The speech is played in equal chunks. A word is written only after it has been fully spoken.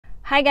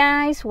Hi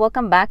guys,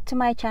 welcome back to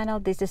my channel.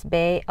 This is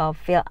Bay of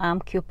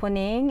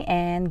qawmqtn,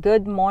 and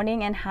good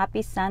morning and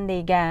happy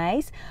Sunday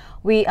guys.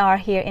 We are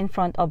here in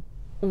front of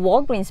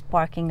Walgreens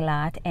parking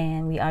lot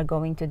and we are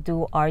going to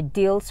do our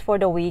deals for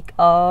the week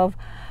of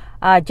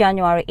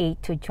January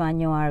 8 to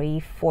January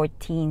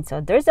 14. So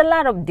there's a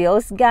lot of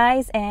deals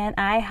guys, and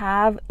I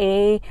have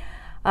a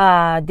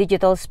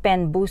digital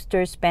spend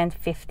booster, spend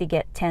 50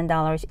 get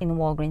 $10 in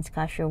Walgreens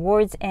cash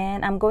rewards,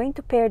 and I'm going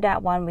to pair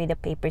that one with a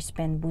paper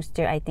spend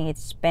booster. I think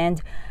it's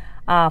spend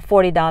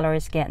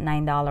 $40 get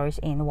 $9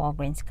 in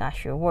Walgreens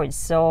cash rewards.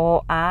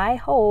 So I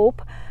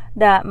hope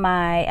that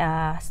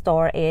my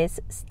store is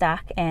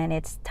stacked and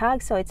it's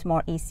tagged, so it's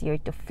more easier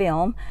to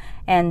film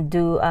and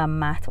do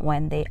math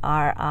when they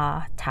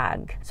are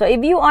tagged. So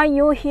if you are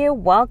new here,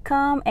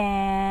 welcome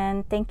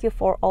and thank you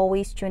for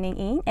always tuning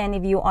in. And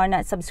if you are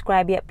not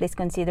subscribed yet, please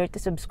consider to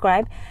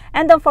subscribe,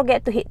 and don't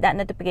forget to hit that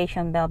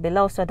notification bell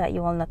below so that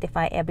you will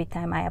notify every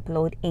time I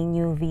upload a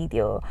new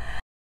video.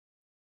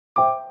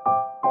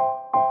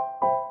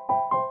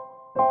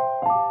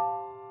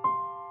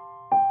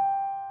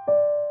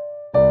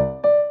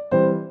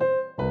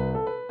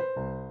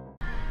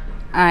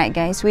 Alright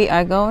guys, we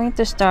are going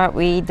to start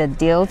with the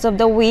deals of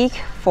the week.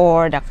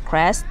 For the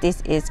crest,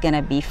 this is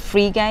gonna be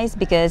free guys,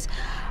 because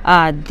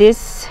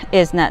this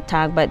is not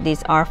tagged, but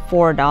these are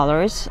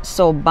 $4.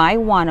 So buy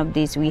one of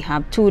these, we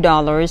have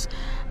 $2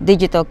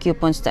 digital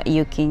coupons that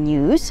you can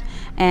use,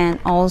 and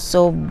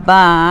also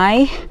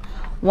buy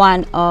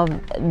one of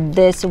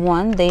this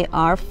one, they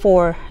are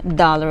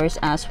 $4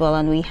 as well,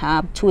 and we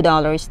have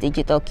 $2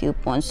 digital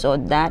coupons. So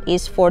that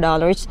is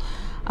 $4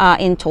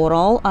 in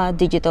total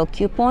digital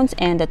coupons,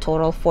 and the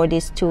total for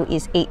these two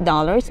is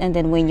 $8. And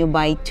then when you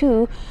buy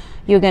two,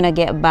 you're gonna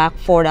get back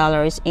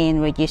 $4 in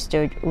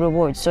registered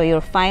rewards, so your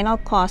final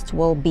cost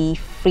will be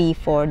free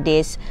for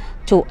these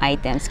two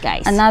items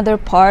guys. Another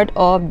part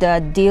of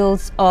the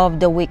deals of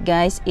the week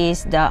guys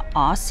is the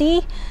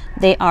Aussie.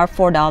 They are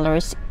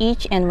 $4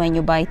 each, and when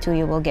you buy two,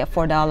 you will get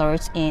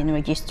 $4 in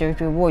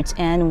registered rewards,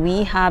 and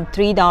we have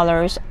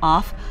 $3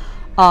 off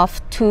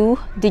of two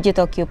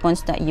digital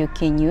coupons that you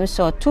can use.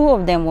 So two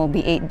of them will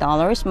be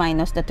 $8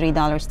 minus the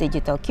 $3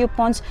 digital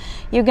coupons.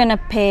 You're gonna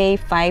pay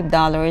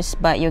 $5,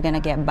 but you're gonna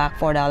get back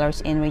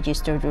 $4 in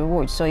registered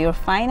rewards, so your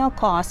final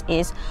cost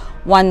is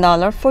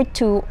 $1 for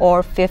two,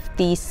 or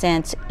 50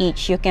 cents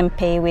each. You can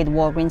pay with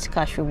Walgreens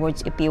cash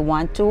rewards if you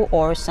want to,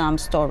 or some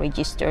store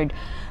registered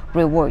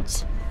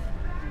rewards.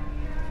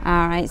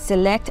 Alright,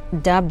 select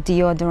Dab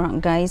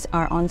deodorant guys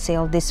are on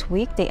sale this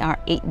week. They are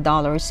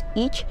 $8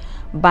 each.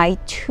 Buy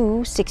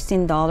two,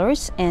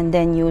 $16, and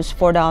then use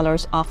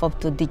 $4 off of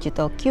two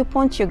digital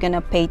coupons. You're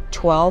gonna pay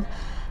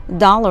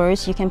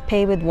 $12. You can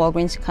pay with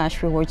Walgreens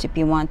cash rewards if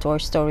you want, or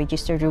store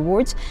registered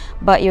rewards,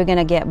 but you're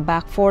gonna get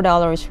back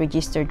 $4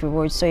 registered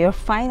rewards, so your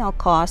final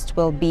cost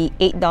will be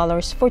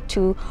 $8 for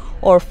two,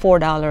 or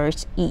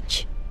 $4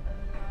 each.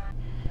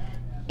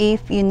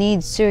 If you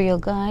need cereal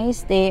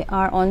guys, they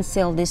are on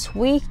sale this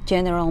week.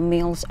 General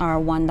Mills are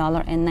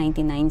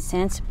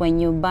 $1.99. When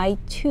you buy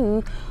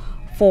two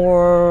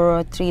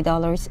for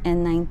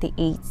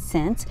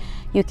 $3.98,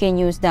 you can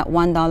use that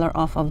 $1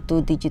 off of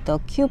two digital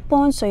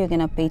coupons, so you're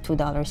gonna pay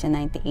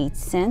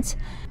 $2.98.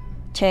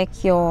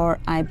 Check your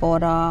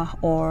Ibotta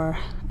or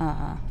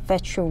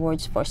Fetch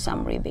Rewards for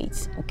some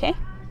rebates, okay?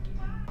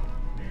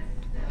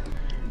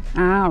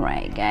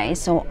 Alright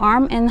guys, so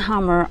Arm &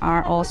 Hammer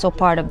are also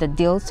part of the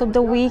deals of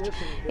the week.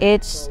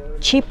 It's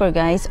cheaper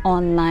guys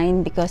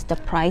online, because the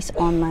price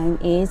online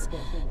is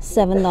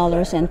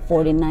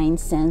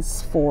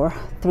 $7.49 for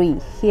three.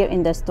 Here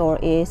in the store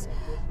is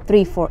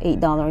three for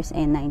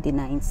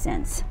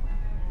 $8.99.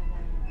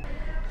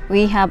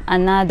 We have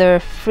another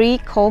free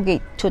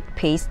Colgate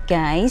toothpaste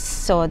guys,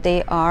 so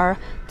they are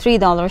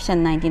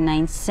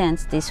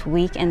 $3.99 this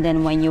week, and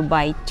then when you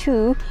buy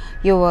two,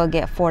 you will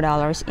get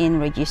 $4 in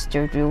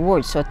registered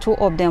rewards, so two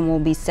of them will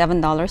be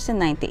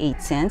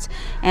 $7.98,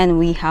 and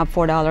we have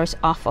 $4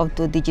 off of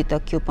two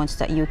digital coupons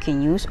that you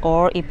can use,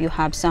 or if you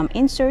have some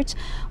inserts,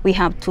 we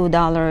have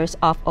 $2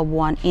 off of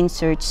one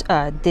inserts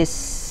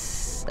this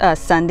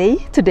Sunday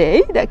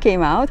today that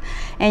came out,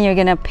 and you're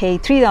gonna pay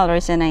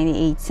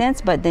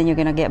 $3.98, but then you're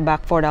gonna get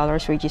back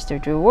 $4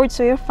 registered rewards,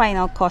 so your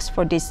final cost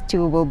for these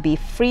two will be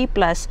free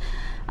plus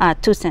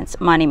 2 cents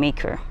money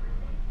maker.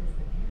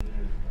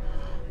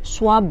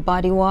 Schwab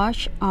body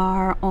wash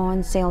are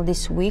on sale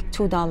this week,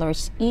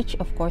 $2 each.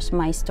 Of course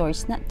my store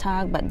is not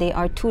tagged, but they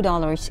are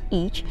 $2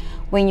 each.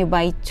 When you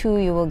buy two,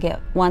 you will get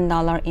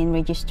 $1 in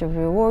registered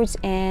rewards,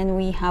 and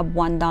we have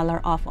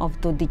 $1 off of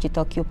two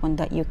digital coupon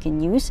that you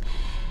can use.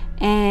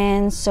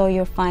 And so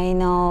your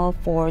final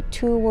for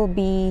two will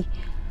be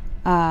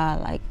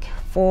like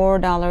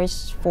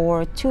 $4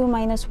 for two,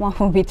 minus one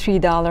will be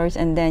 $3,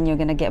 and then you're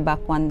gonna get back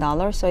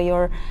 $1, so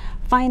your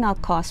final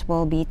cost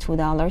will be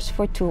 $2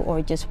 for two,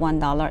 or just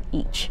 $1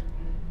 each.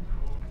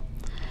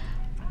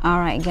 All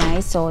right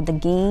guys, so the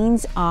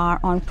gains are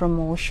on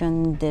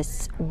promotion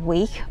this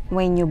week.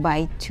 When you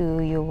buy 2,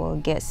 you will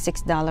get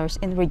 $6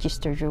 in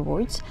registered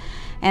rewards,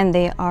 and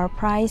they are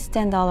priced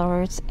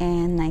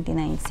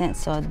 $10.99.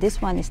 so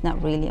this one is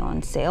not really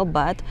on sale,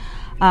 but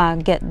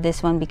get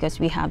this one because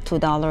we have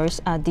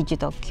 $2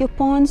 digital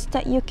coupons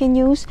that you can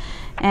use.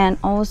 And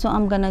also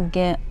I'm gonna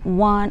get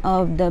one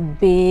of the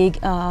big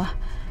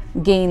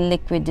Gain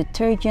liquid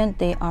detergent.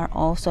 They are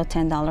also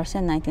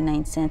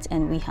 $10.99,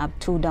 and we have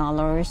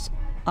 $2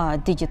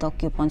 digital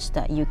coupons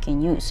that you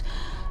can use.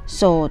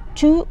 So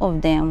 2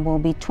 of them will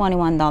be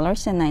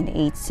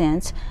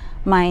 $21.98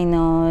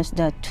 minus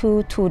the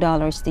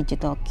 $2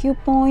 digital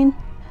coupon.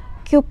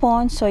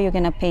 So you're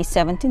gonna pay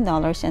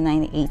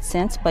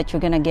 $17.98, but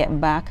you're gonna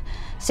get back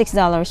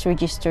 $6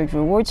 registered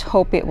rewards.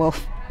 Hope it will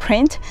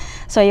print.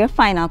 So your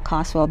final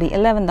cost will be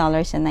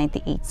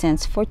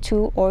 $11.98 for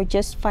 2, or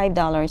just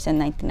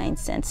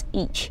 $5.99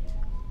 each.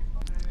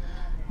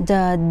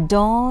 The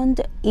Dawn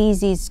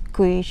Easy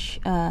Squish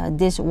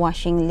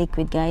dishwashing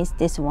liquid, guys,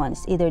 this one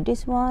is either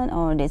this one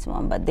or this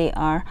one, but they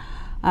are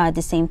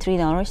the same,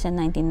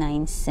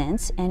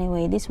 $3.99.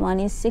 Anyway, this one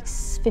is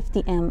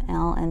 650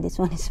 ml and this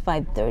one is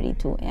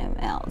 532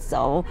 ml.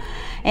 So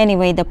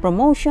anyway, the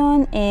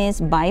promotion is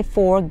buy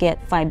 4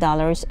 get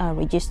 $5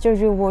 registered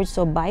rewards.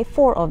 So buy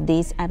 4 of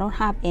these. I don't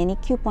have any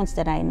coupons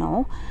that I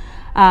know.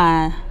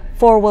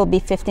 4 will be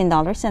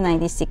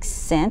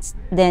 $15.96.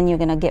 Then you're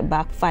gonna get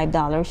back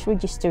 $5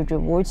 registered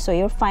rewards. So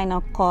your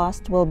final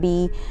cost will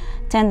be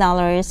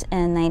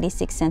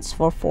 $10.96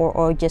 for 4,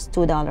 or just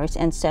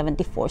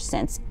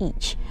 $2.74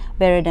 each.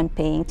 Better than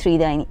paying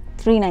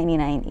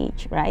 $3.99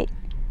 each, right?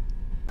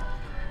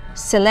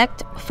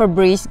 Select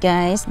Febreze,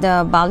 guys,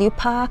 the value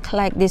pack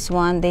like this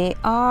one, they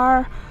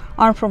are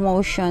on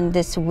promotion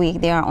this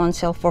week. They are on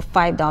sale for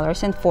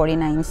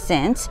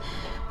 $5.49.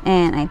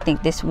 And I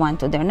think this one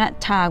too, they're not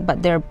tagged,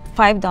 but they're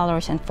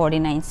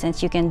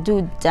 $5.49. You can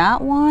do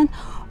that one,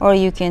 or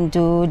you can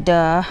do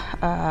the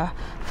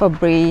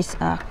Febreze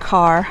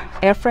car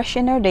air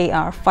freshener. They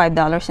are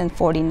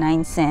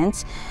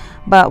 $5.49,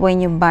 but when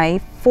you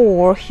buy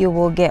 4, you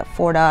will get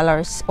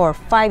 $4 or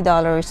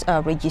 $5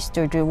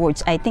 registered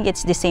rewards. I think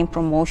it's the same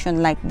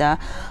promotion like the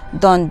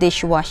Dawn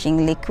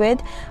dishwashing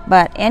liquid,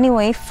 but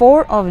anyway,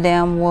 4 of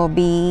them will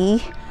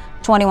be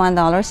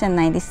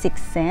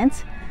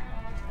 $21.96.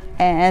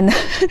 And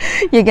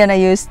you're gonna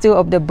use 2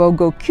 of the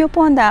BOGO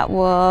coupon that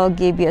will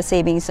give you a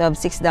savings of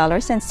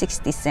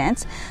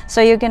 $6.60.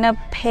 So you're gonna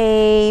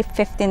pay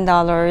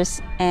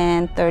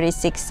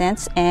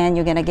 $15.36, and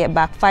you're gonna get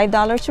back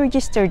 $5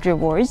 registered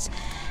rewards.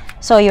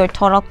 So your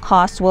total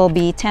cost will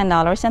be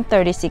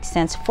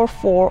 $10.36 for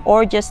 4,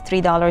 or just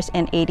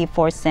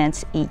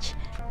 $3.84 each.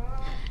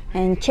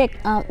 And check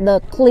out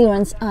the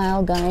clearance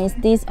aisle, guys.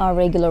 These are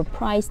regular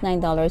price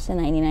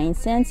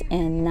 $9.99,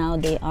 and now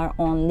they are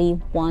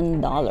only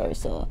 $1.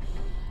 So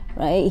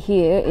right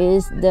here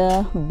is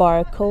the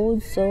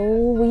barcode. So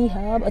we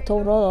have a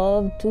total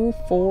of 2,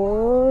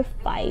 4,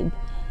 5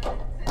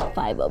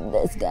 of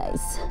this,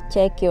 guys.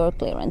 Check your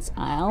clearance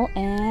aisle.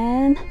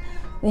 And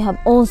we have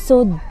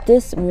also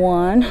this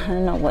one. I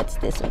don't know what's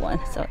this one,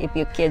 so if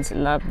your kids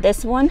love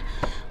this one,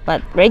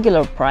 but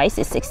regular price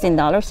is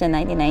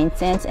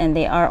 $16.99, and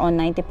they are on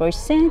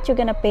 90%. You're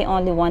gonna pay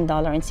only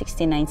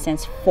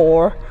 $1.69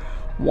 for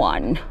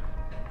 1.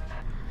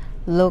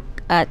 Look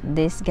at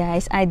this,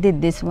 guys. I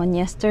did this one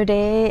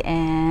yesterday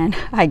and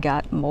I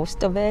got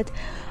most of it,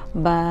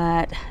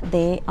 but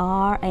they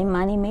are a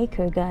money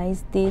maker,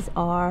 guys. These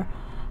are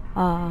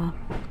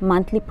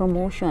monthly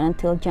promotion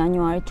until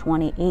January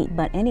 28.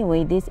 But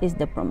anyway, this is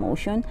the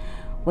promotion.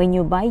 When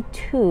you buy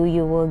 2,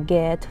 you will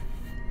get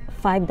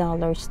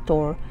 $5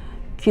 store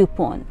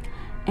coupon,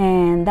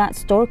 and that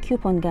store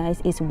coupon,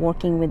 guys, is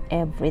working with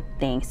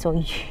everything.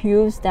 So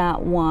use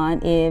that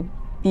one if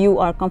you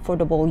are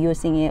comfortable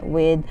using it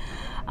with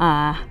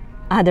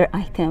other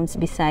items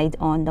besides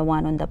on the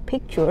one on the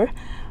picture.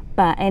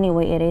 But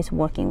anyway, it is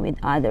working with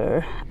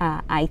other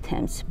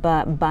items.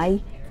 But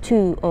buy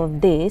 2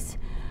 of this,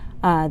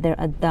 they're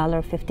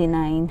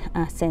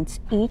 $1.59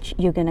 each.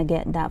 You're gonna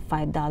get that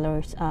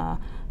 $5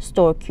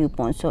 store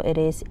coupon. So it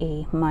is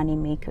a money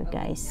maker,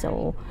 guys.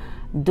 So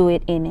do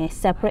it in a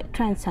separate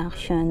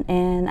transaction,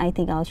 and I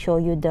think I'll show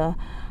you the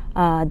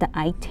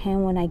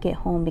item when I get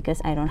home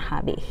because I don't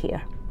have it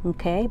here.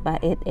 Okay,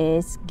 but it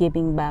is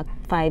giving back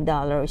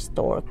 $5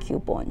 store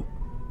coupon.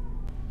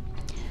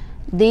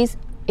 These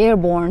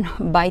airborne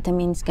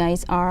vitamins,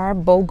 guys, are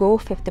BOGO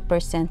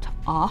 50%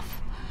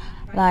 off.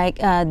 Like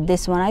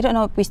this one, I don't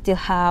know if we still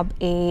have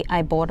a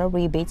Ibotta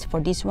rebates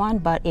for this one,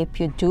 but if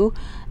you do,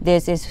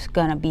 this is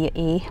gonna be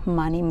a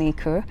money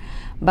maker.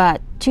 But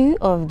 2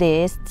 of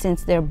this,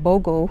 since they're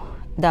BOGO,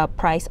 the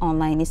price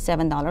online is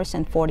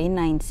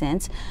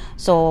 $7.49.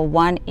 So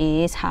 1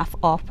 is half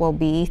off, will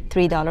be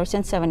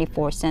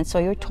 $3.74. So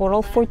your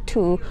total for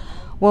 2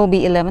 will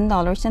be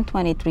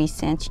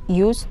 $11.23.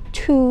 Use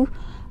 2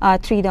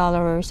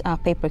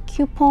 $3 paper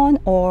coupon,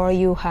 or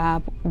you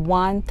have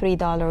one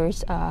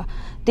 $3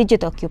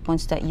 digital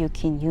coupons that you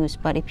can use.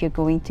 But if you're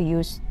going to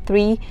use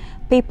 3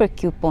 paper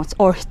coupons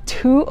or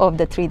 2 of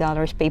the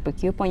 $3 paper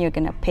coupon, you're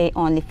gonna pay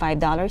only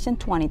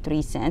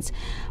 $5.23,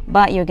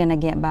 but you're gonna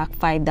get back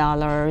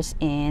 $5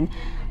 in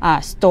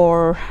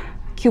store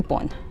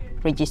coupon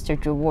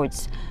registered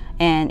rewards.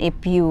 And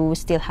if you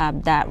still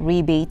have that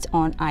rebate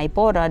on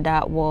Ibotta,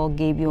 that will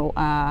give you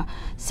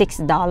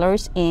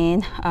 $6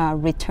 in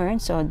return.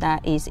 So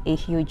that is a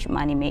huge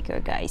money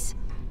maker, guys.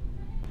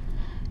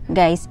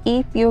 Guys,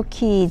 if your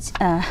kids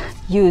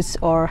use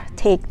or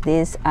take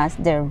this as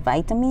their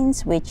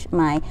vitamins, which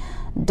my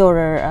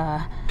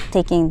daughter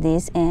taking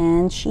this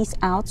and she's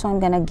out, so I'm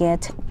gonna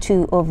get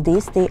 2 of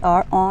these. They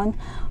are on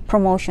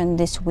promotion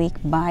this week.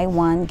 Buy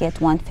one get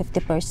one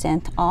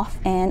 50% off,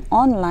 and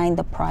online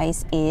the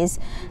price is,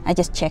 I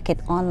just check it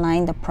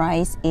online, the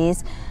price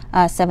is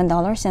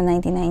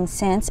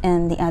 $7.99,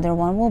 and the other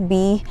one will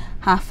be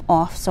half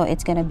off, so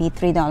it's gonna be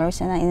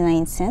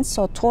 $3.99.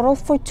 so total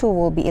for 2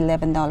 will be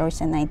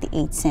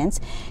 $11.98.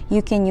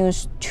 you can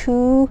use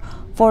 2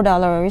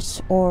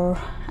 $4, or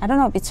I don't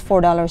know if it's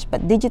 $4,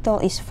 but digital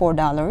is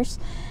 $4,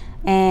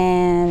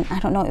 and I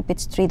don't know if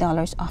it's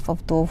 $3 off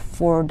of 2,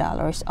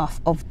 $4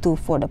 off of 2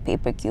 for the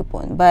paper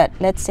coupon, but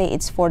let's say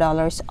it's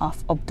 $4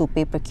 off of 2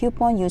 paper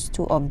coupon. Use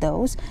 2 of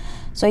those,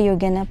 so you're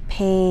gonna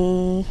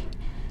pay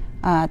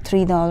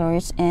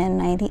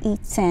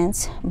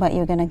 $3.98, but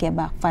you're gonna get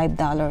back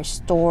 $5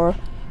 store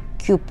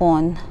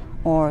coupon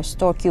or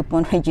store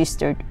coupon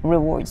registered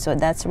rewards. So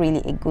that's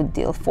really a good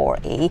deal for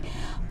a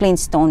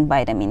Flintstone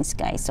vitamins,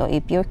 guys. So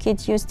if your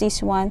kids use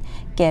this one,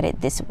 get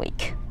it this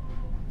week.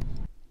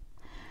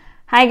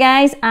 Hi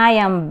guys, I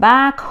am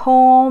back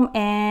home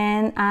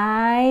and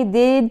I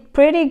did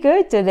pretty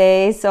good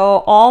today.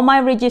 So all my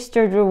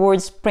registered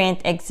rewards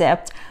print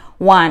except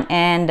one,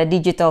 and the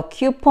digital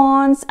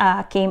coupons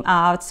came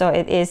out, so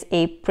it is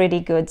a pretty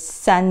good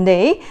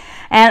Sunday.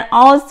 And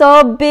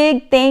also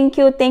big thank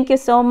you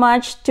so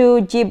much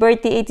to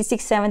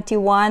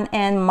gbertie8671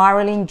 and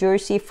Marilyn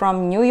Jersey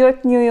from New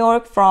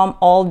York from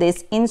all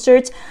these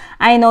inserts.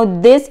 I know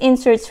this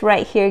inserts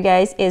right here,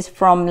 guys, is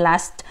from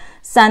last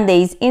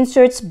Sunday's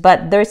inserts,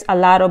 but there's a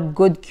lot of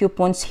good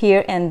coupons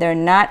here and they're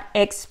not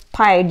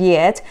expired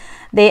yet.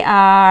 They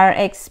are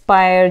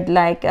expired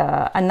like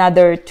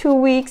another 2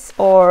 weeks,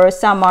 or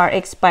some are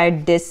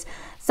expired this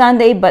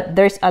Sunday, but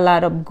there's a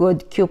lot of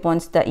good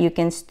coupons that you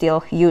can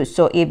still use.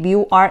 So if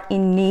you are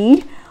in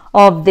need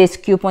of this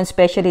coupon,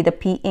 especially the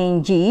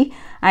PNG,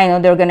 I know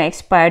they're gonna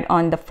expire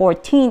on the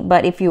 14th,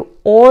 but if you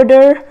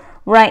order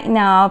right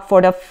now for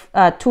the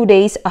 2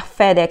 days of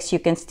FedEx, you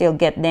can still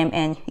get them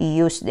and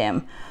use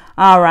them.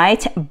 All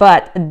right,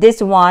 but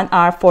this one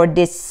are for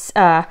this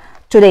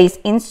today's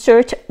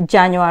insert,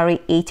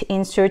 January 8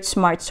 insert,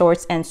 Smart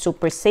Source and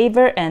Super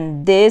Saver.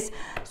 And this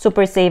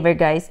Super Saver,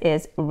 guys,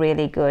 is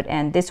really good.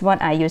 And this one,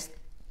 I used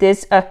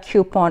this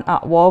coupon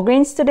at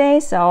Walgreens today.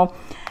 So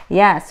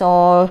yeah,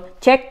 so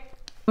check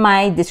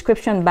my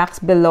description box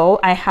below.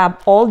 I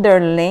have all their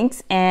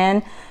links,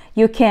 and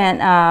you can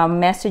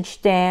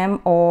message them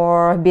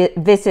or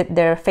visit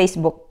their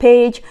Facebook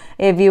page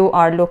if you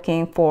are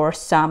looking for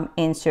some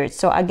inserts.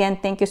 So again,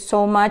 thank you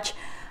so much,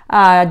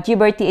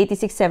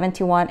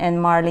 gbertie8671 and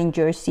Marlene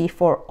Jersey,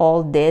 for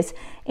all these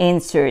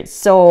inserts.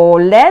 So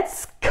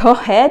let's go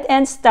ahead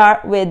and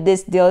start with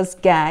these deals,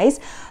 guys.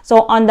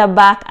 So on the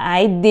back,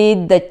 I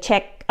did the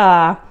check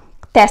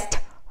test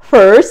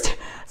first,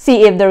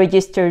 see if the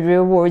registered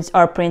rewards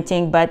are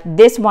printing, but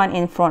this one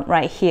in front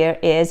right here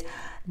is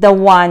the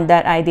one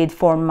that I did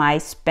for my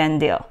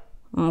spend deal.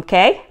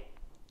 Okay,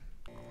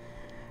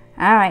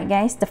 all right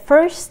guys, the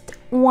first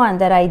one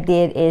that I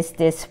did is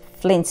this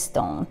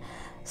Flintstone.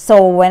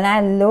 So when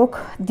I look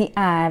the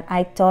ad,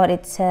 I thought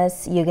it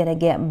says you're gonna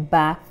get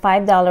back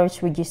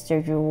 $5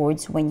 registered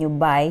rewards when you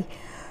buy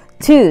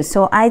 2.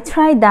 So I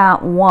tried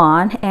that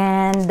one,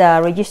 and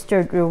the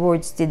registered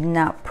rewards did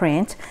not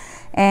print,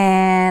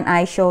 and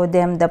I showed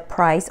them the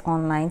price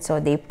online,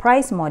 so they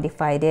price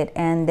modified it,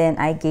 and then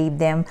I gave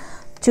them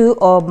 2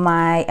 of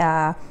my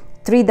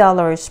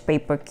 $3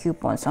 paper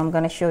coupons. So I'm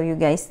gonna show you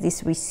guys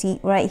this receipt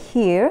right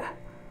here.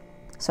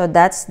 So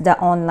that's the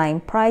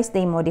online price.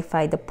 They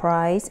modified the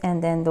price,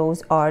 and then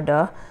those are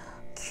the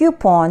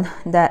coupon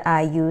that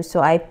I use.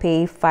 So I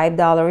pay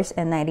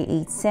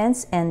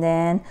 $5.98, and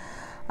then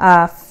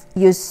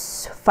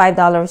use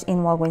 $5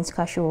 in Walgreens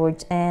cash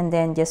rewards, and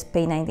then just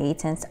pay 98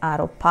 cents out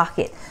of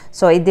pocket.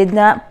 So it did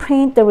not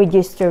print the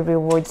registered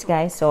rewards,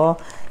 guys. So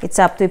it's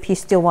up to if you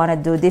still want to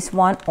do this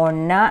one or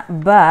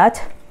not,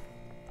 but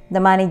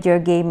the manager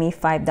gave me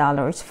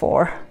 $5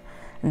 for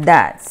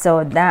that.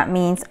 So that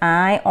means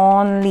I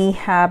only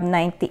have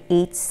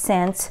 98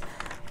 cents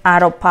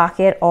out of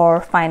pocket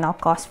or final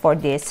cost for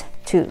this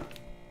too.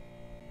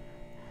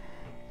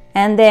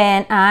 And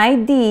then I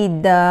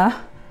did the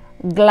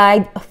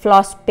Glide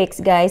floss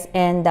picks, guys,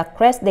 and the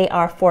Crest. They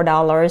are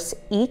 $4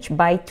 each.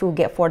 Buy 2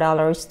 get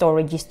 $4 store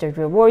registered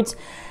rewards.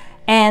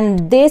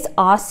 And this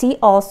Aussie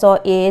also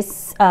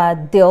is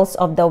deals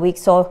of the week.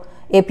 So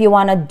If you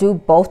want to do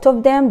both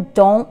of them,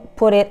 don't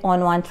put it on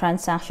one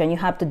transaction. You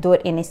have to do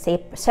it in a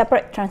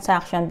separate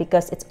transaction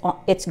because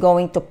it's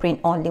going to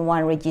print only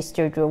one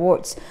registered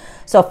rewards.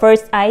 So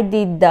first I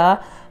did the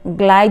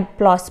Glide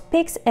Plus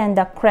Picks and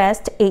the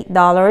Crest,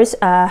 $8,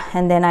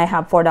 and then I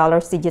have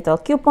 $4 digital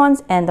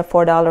coupons and the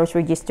 $4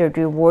 registered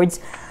rewards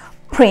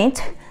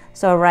print.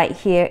 So right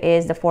here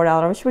is the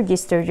 $4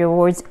 registered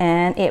rewards,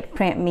 and it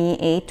print me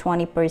a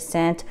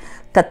 20%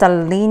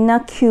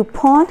 Catalina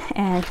coupon,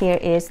 and here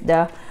is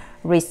the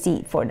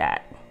receipt for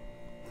that.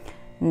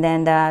 And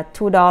then the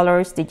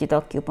 $2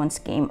 digital coupons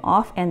came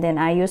off, and then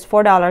I used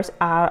 $4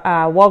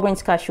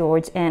 Walgreens cash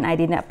rewards, and I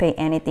did not pay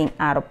anything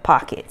out of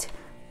pocket.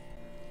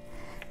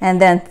 And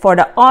then for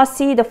the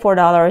Aussie, the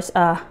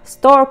 $4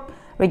 store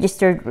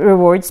registered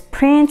rewards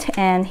print,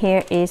 and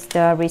here is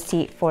the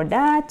receipt for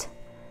that.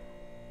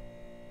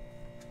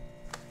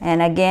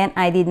 And again,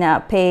 I did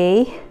not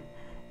pay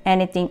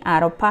anything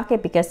out of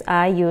pocket because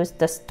I used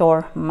the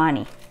store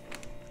money.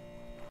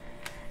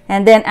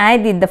 And then I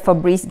did the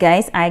Febreze,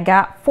 guys. I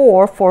got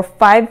 4 for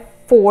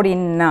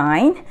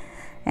 $5.49,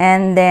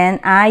 and then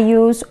I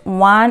used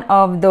one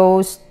of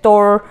those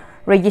store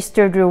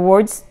registered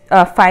rewards,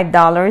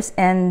 $5,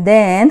 and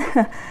then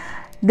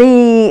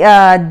the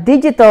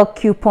digital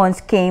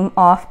coupons came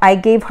off. I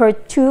gave her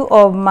 2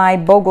 of my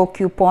BOGO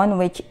coupon,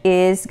 which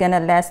is gonna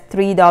last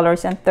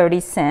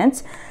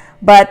 $3.30,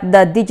 but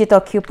the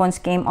digital coupons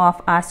came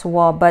off as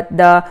well. But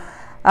the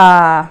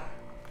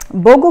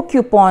BOGO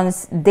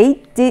coupons,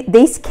 they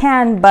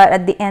scan, but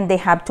at the end they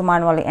have to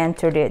manually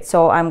enter it.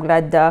 So I'm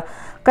glad the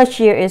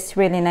cashier is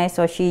really nice,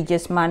 so she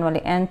just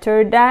manually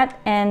entered that,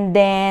 and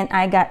then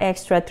I got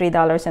extra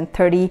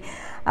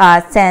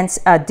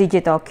 $3.30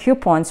 digital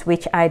coupons,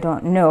 which I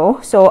don't know.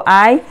 So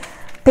I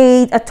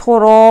paid a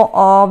total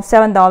of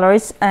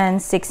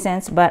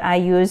 $7.06, but I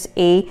used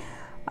a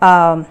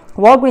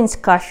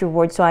Walgreens cash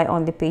reward, so I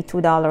only paid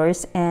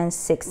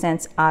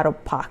 $2.06 out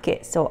of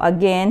pocket. So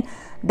again,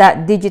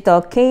 that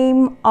digital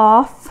came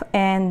off,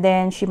 and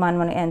then she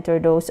manually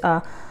entered those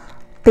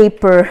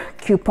paper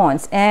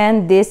coupons.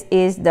 And this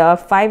is the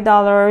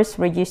 $5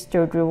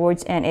 registered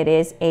rewards, and it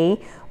is a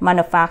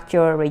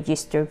manufacturer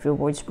registered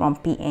rewards from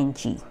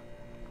P&G.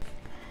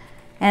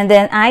 And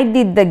then I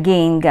did the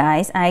gain,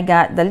 guys. I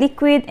got the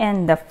liquid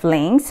and the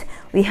flings.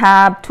 We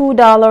have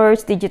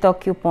 $2 digital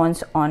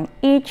coupons on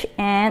each,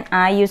 and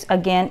I use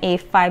again a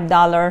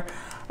 $5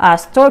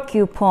 store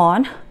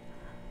coupon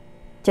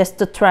just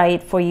to try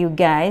it for you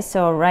guys.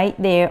 So right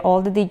there,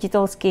 all the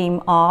digitals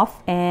came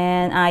off,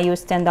 and I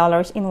used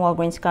 $10 in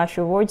Walgreens cash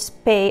rewards,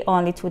 pay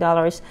only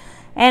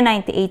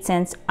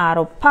 $2.98 out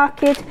of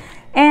pocket,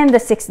 and the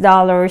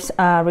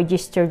 $6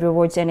 registered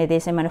rewards, and it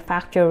is a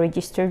manufacturer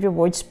registered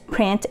rewards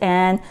print.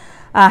 And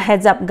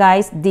heads up,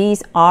 guys,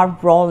 these are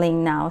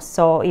rolling now,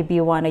 so if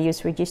you want to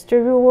use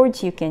registered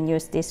rewards, you can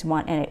use this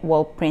one and it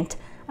will print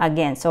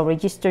again. So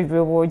registered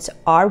rewards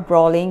are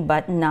rolling,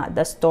 but not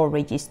the store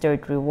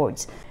registered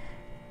rewards.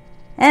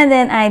 And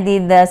then I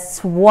did the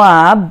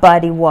Swab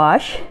body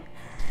wash,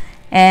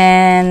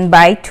 and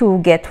buy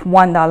 2 get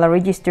 $1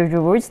 registered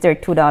rewards. They're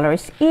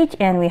 $2 each,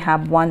 and we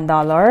have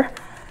 $1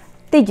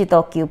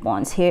 digital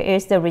coupons. Here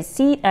is the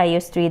receipt. I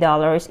used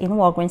 $3 in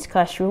Walgreens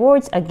cash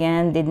rewards.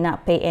 Again, did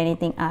not pay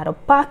anything out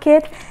of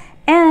pocket.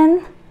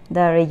 And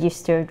the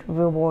registered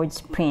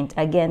rewards print.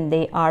 Again,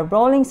 they are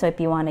rolling, so if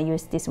you want to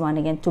use this one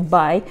again to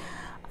buy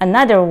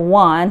another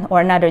one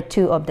or another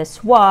 2 of the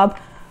Swab,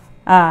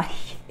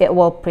 it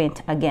will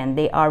print again.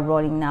 They are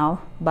rolling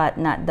now, but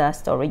not the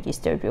store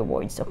registered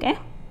rewards. Okay.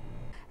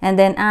 And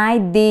then I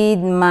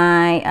did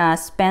my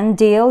spend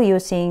deal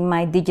using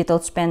my digital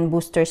spend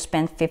booster,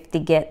 spend 50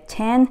 get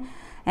 10,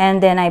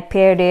 and then I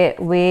paired it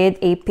with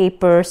a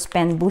paper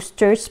spend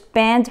booster,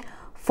 spend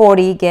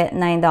 40 get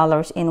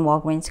 $9 in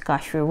Walgreens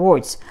cash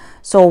rewards.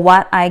 So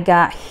what I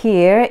got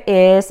here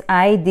is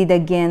I did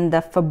again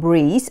the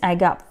Febreze. I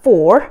got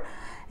 4,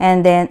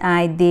 and then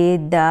I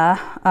did the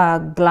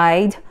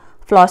Glide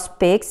Floss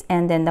Picks,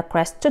 and then the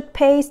Crest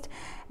toothpaste,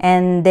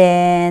 and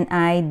then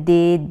I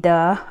did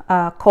the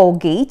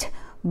Colgate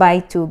buy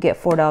 2 get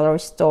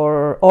 $4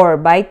 store, or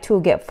buy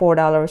 2 get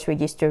 $4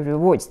 registered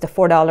rewards. The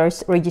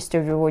 $4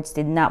 registered rewards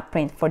did not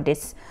print for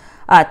this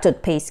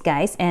toothpaste,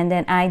 guys. And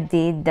then I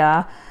did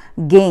the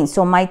gain.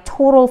 So my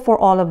total for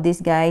all of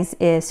these, guys,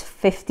 is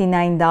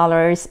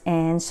 $59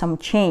 and some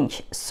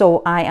change.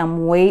 So I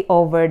am way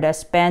over the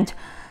spend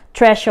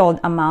threshold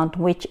amount,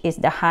 which is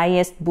the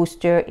highest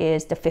booster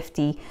is the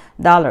 $50,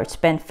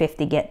 spend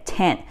 50 get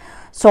 10.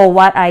 So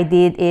what I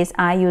did is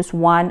I used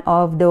one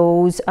of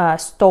those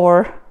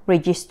store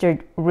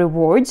registered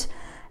rewards,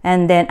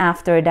 and then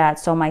after that,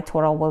 so my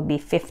total will be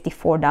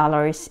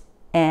 $54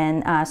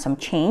 and some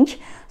change.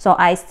 So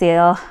I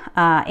still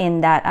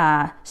in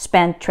that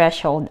spend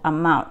threshold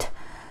amount.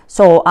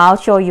 So I'll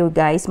show you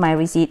guys my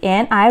receipt,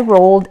 and I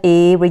rolled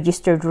a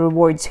registered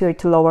rewards here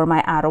to lower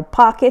my out of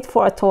pocket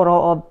for a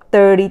total of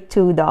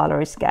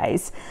 $32,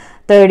 guys.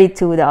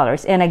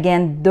 $32. And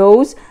again,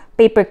 those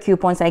paper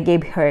coupons I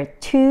gave her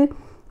 2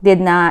 did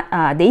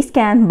not they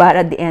scanned, but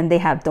at the end they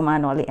have to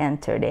manually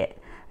enter it.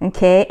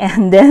 Okay,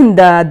 and then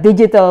the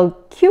digital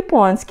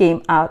coupons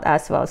came out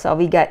as well, so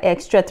we got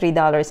extra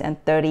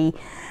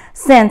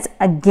 $3.30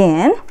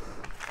 again.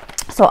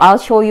 So I'll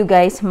show you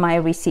guys my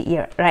receipt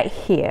here, right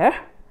here.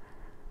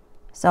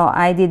 So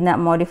I did not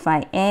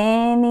modify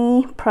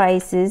any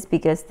prices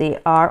because they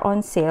are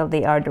on sale,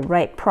 they are the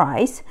right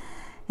price.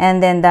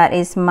 And then that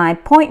is my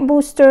point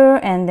booster,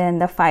 and then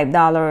the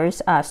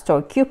 $5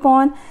 store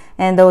coupon,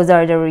 and those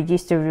are the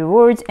registered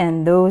rewards,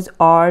 and those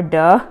are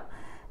the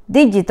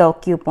digital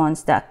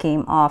coupons that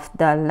came off.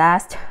 The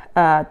last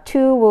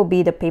two will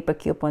be the paper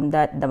coupon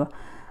that the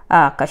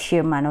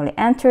cashier manually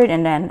entered,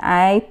 and then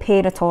I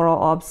paid a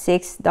total of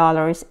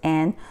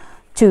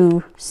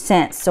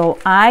 $6.02. So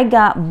I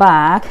got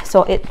back,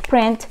 so it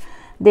print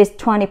this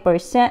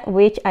 20%,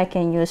 which I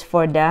can use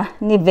for the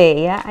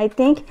Nivea, I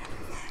think.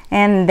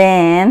 And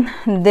then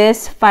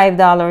this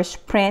 $5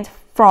 print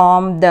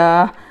from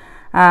the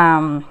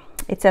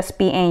it says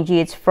P&G,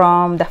 it's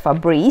from the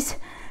Febreze.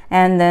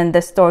 And then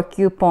the store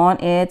coupon,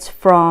 it's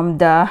from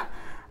the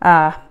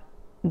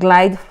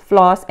Glide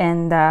floss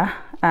and the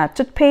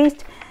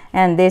toothpaste,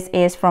 and this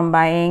is from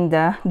buying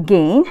the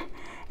Gain.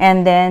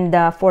 And then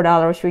the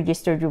 $4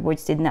 registered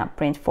rewards did not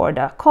print for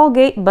the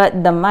Colgate,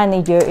 but the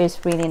manager is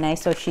really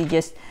nice, so she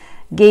just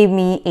gave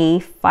me a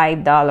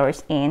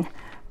 $5 in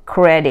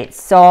credit.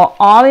 So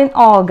all in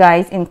all,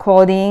 guys,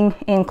 including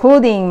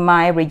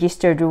my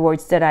registered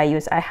rewards that I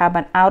use, I have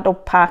an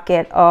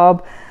out-of-pocket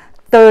of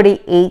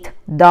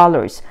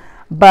 $38,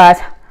 but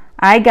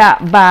I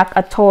got back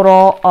a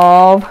total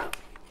of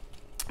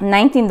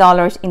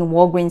 $19 in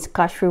Walgreens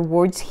cash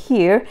rewards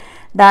here.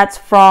 That's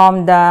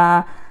from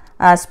the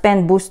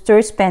spend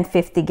booster, spend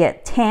 50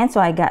 get 10, so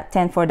I got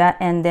 10 for that.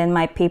 And then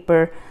my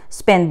paper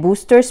spend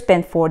booster,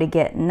 spend 40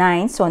 get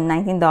 9, so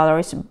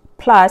 $19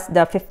 plus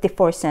the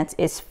 54 cents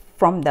is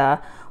from the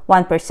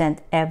 1%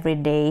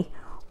 everyday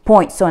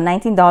points, so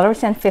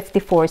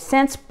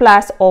 $19.54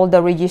 plus all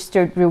the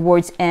registered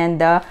rewards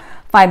and the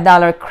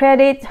 $5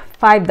 credit,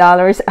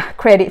 $5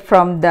 credit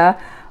from the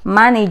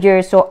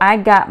manager. So I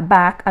got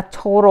back a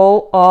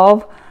total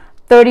of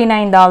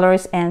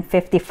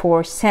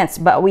 $39.54,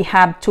 but we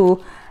have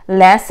to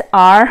less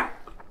our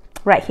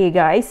right here,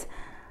 guys.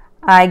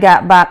 I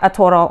got back a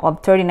total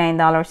of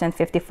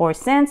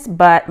 $39.54,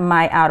 but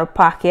my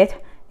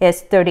out-of-pocket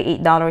is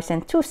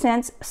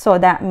 $38.02, so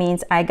that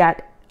means I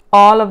got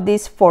all of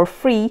this for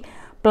free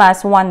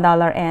plus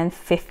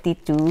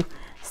 $1.52.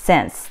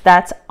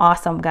 That's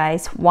awesome,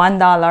 guys.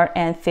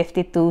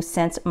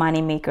 $1.52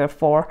 money maker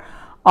for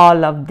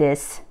all of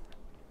this.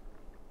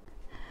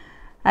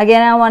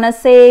 Again, I want to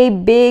say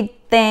big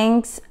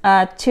thanks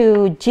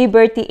to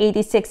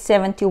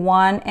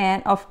Gberty8671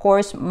 and of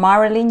course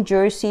Marilyn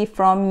Jersey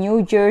from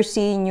New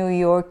Jersey, New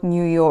York.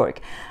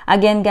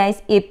 Again,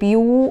 guys, if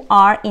you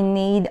are in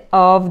need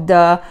of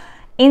the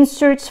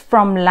inserts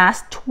from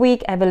last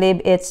week, I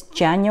believe it's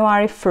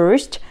January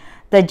 1st,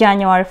 the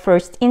January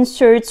 1st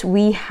inserts,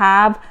 we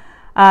have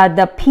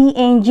the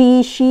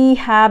P&G. She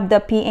have the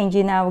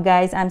P&G now,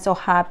 guys. I'm so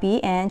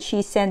happy, and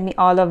she sent me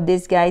all of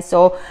this, guys.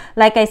 So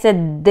like I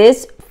said,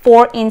 this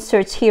 4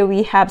 inserts here,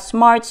 we have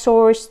Smart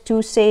Source,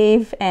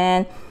 2Save,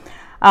 and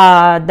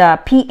the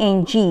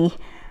P&G.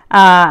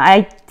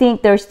 I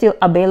think they're still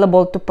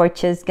available to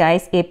purchase,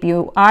 guys. If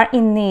you are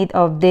in need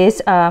of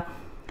this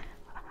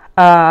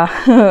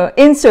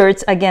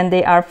inserts, again,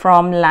 they are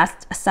from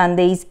last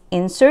Sunday's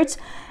inserts,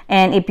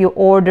 and if you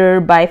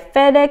order by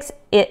FedEx,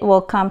 it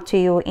will come to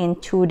you in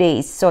 2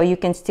 days, so you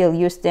can still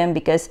use them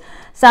because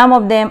some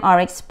of them are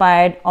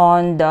expired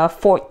on the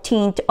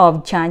 14th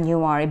of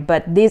January,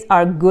 but these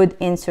are good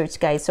inserts,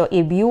 guys. So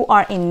if you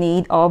are in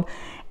need of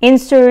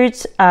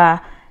inserts,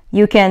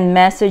 you can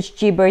message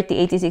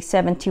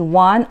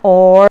Gberty8671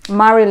 or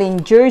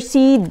Marilyn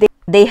Jersey.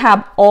 They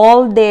have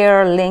all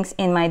their links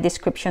in my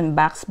description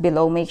box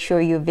below. Make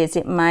sure you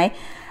visit my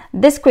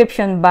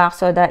description box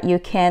so that you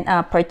can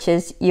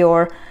purchase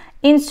your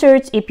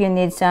inserts if you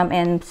need some.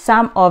 And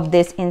some of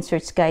these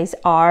inserts, guys,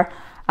 are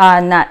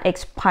not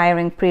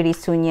expiring pretty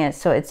soon yet,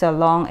 so it's a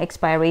long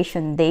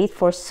expiration date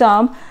for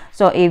some.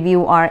 So if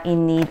you are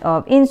in need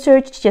of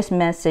inserts, just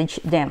message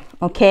them,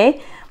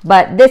 okay?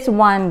 But this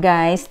one,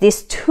 guys,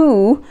 these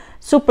 2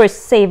 Super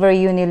Saver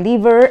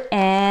Unilever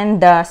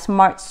and the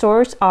Smart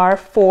Source are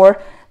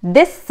for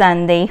this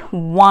Sunday.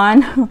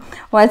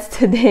 What's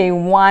today?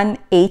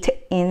 1/8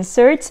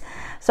 inserts.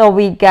 So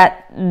we got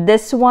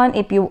this one.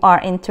 If you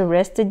are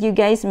interested, you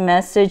guys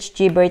message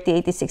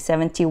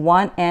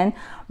Gberty8671 and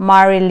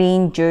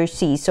Marilyn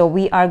Jersey. So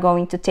we are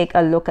going to take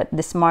a look at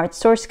the Smart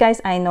Source, guys.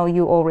 I know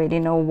you already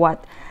know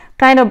what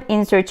kind of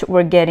inserts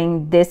we're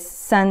getting this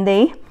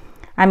Sunday.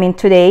 I mean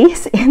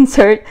today's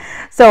insert.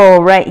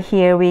 So right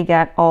here we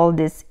got all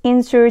these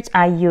inserts.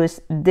 I use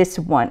this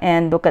one,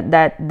 and look at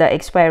that, the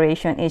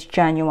expiration is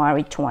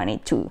January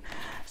 22.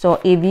 So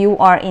if you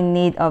are in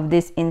need of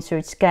these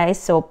inserts, guys,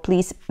 so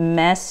please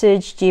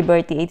message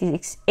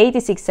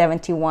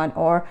Gberty8671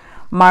 or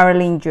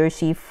Marilyn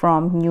Jersey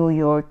from New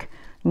York.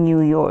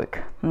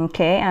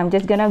 Okay, I'm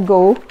just gonna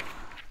go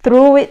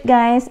through it,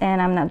 guys,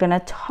 and I'm not gonna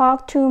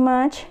talk too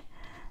much.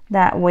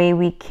 That way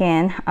we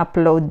can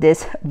upload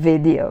this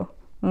video.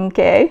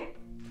 Okay.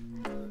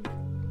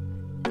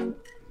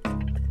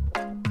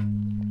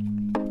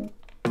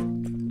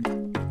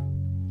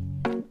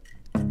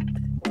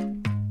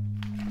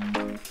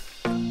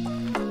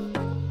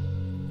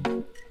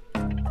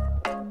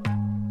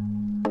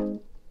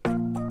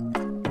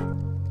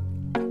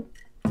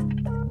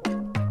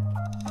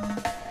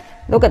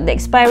 Look at the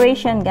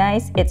expiration,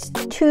 guys. It's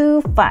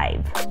 2/5.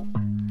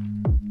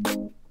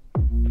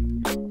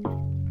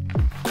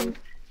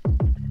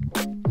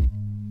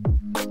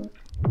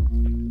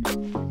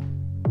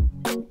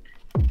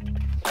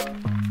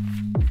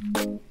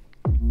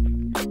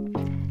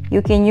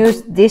 You can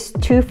use this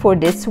two for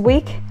this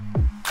week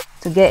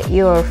to get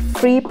your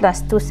free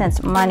plus 2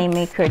 cents money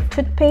maker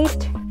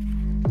toothpaste.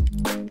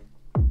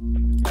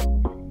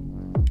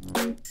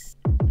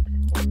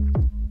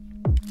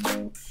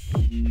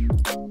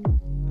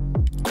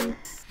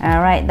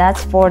 Alright,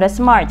 that's for the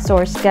Smart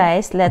Source,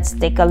 guys. Let's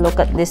take a look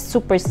at this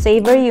Super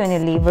Saver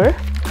Unilever.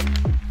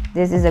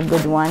 This is a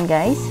good one,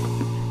 guys.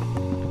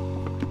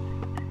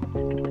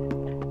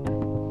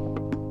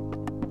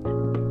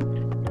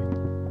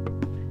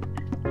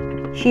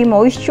 She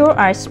Moisture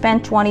are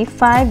spend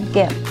 25,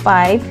 get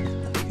 5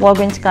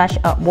 Walgreens cash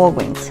at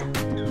Walgreens.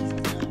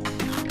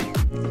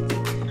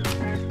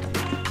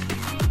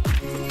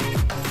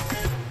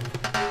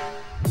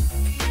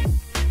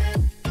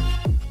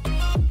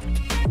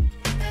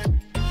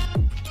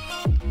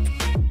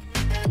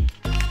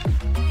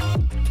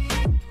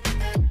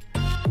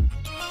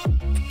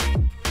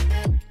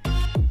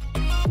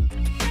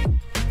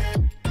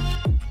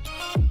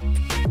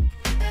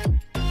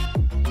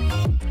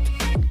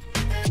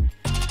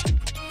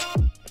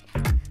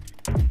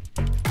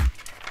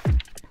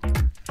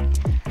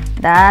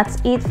 That's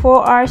it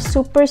for our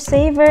Super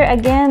Saver.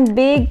 Again,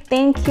 big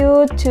thank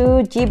you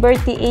to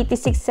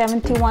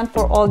Gberty8671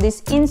 for all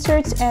these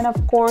inserts, and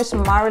of course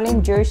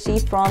Marilyn Jersey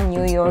from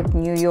New York,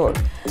 New York.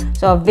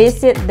 So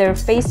visit their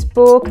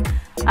Facebook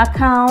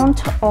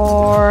account,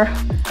 or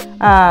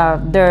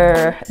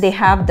they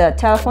have the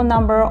telephone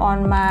number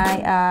on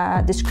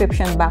my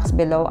description box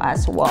below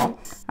as well.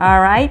 All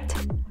right.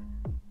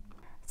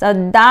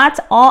 So that's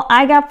all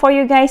I got for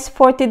you guys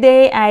for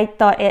today. I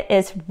thought it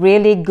is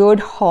really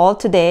good haul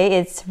today.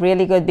 It's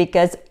really good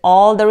because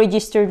all the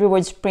registered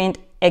rewards print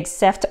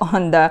except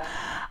on the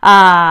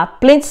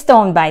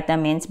Flintstone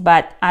vitamins.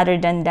 But other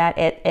than that,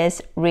 it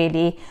is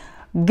really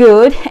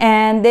good.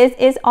 And this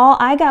is all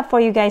I got for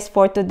you guys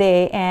for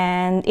today.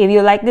 And if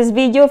you like this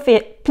video,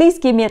 please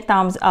give me a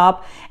thumbs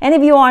up. And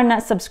if you are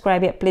not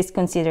subscribed yet, please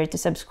consider to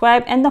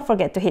subscribe. And don't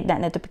forget to hit that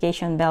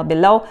notification bell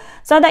below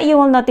so that you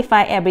will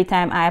notify every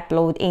time I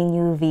upload a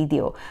new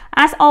video.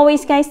 As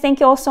always, guys, thank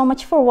you all so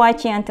much for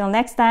watching. Until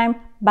next time,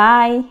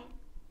 bye.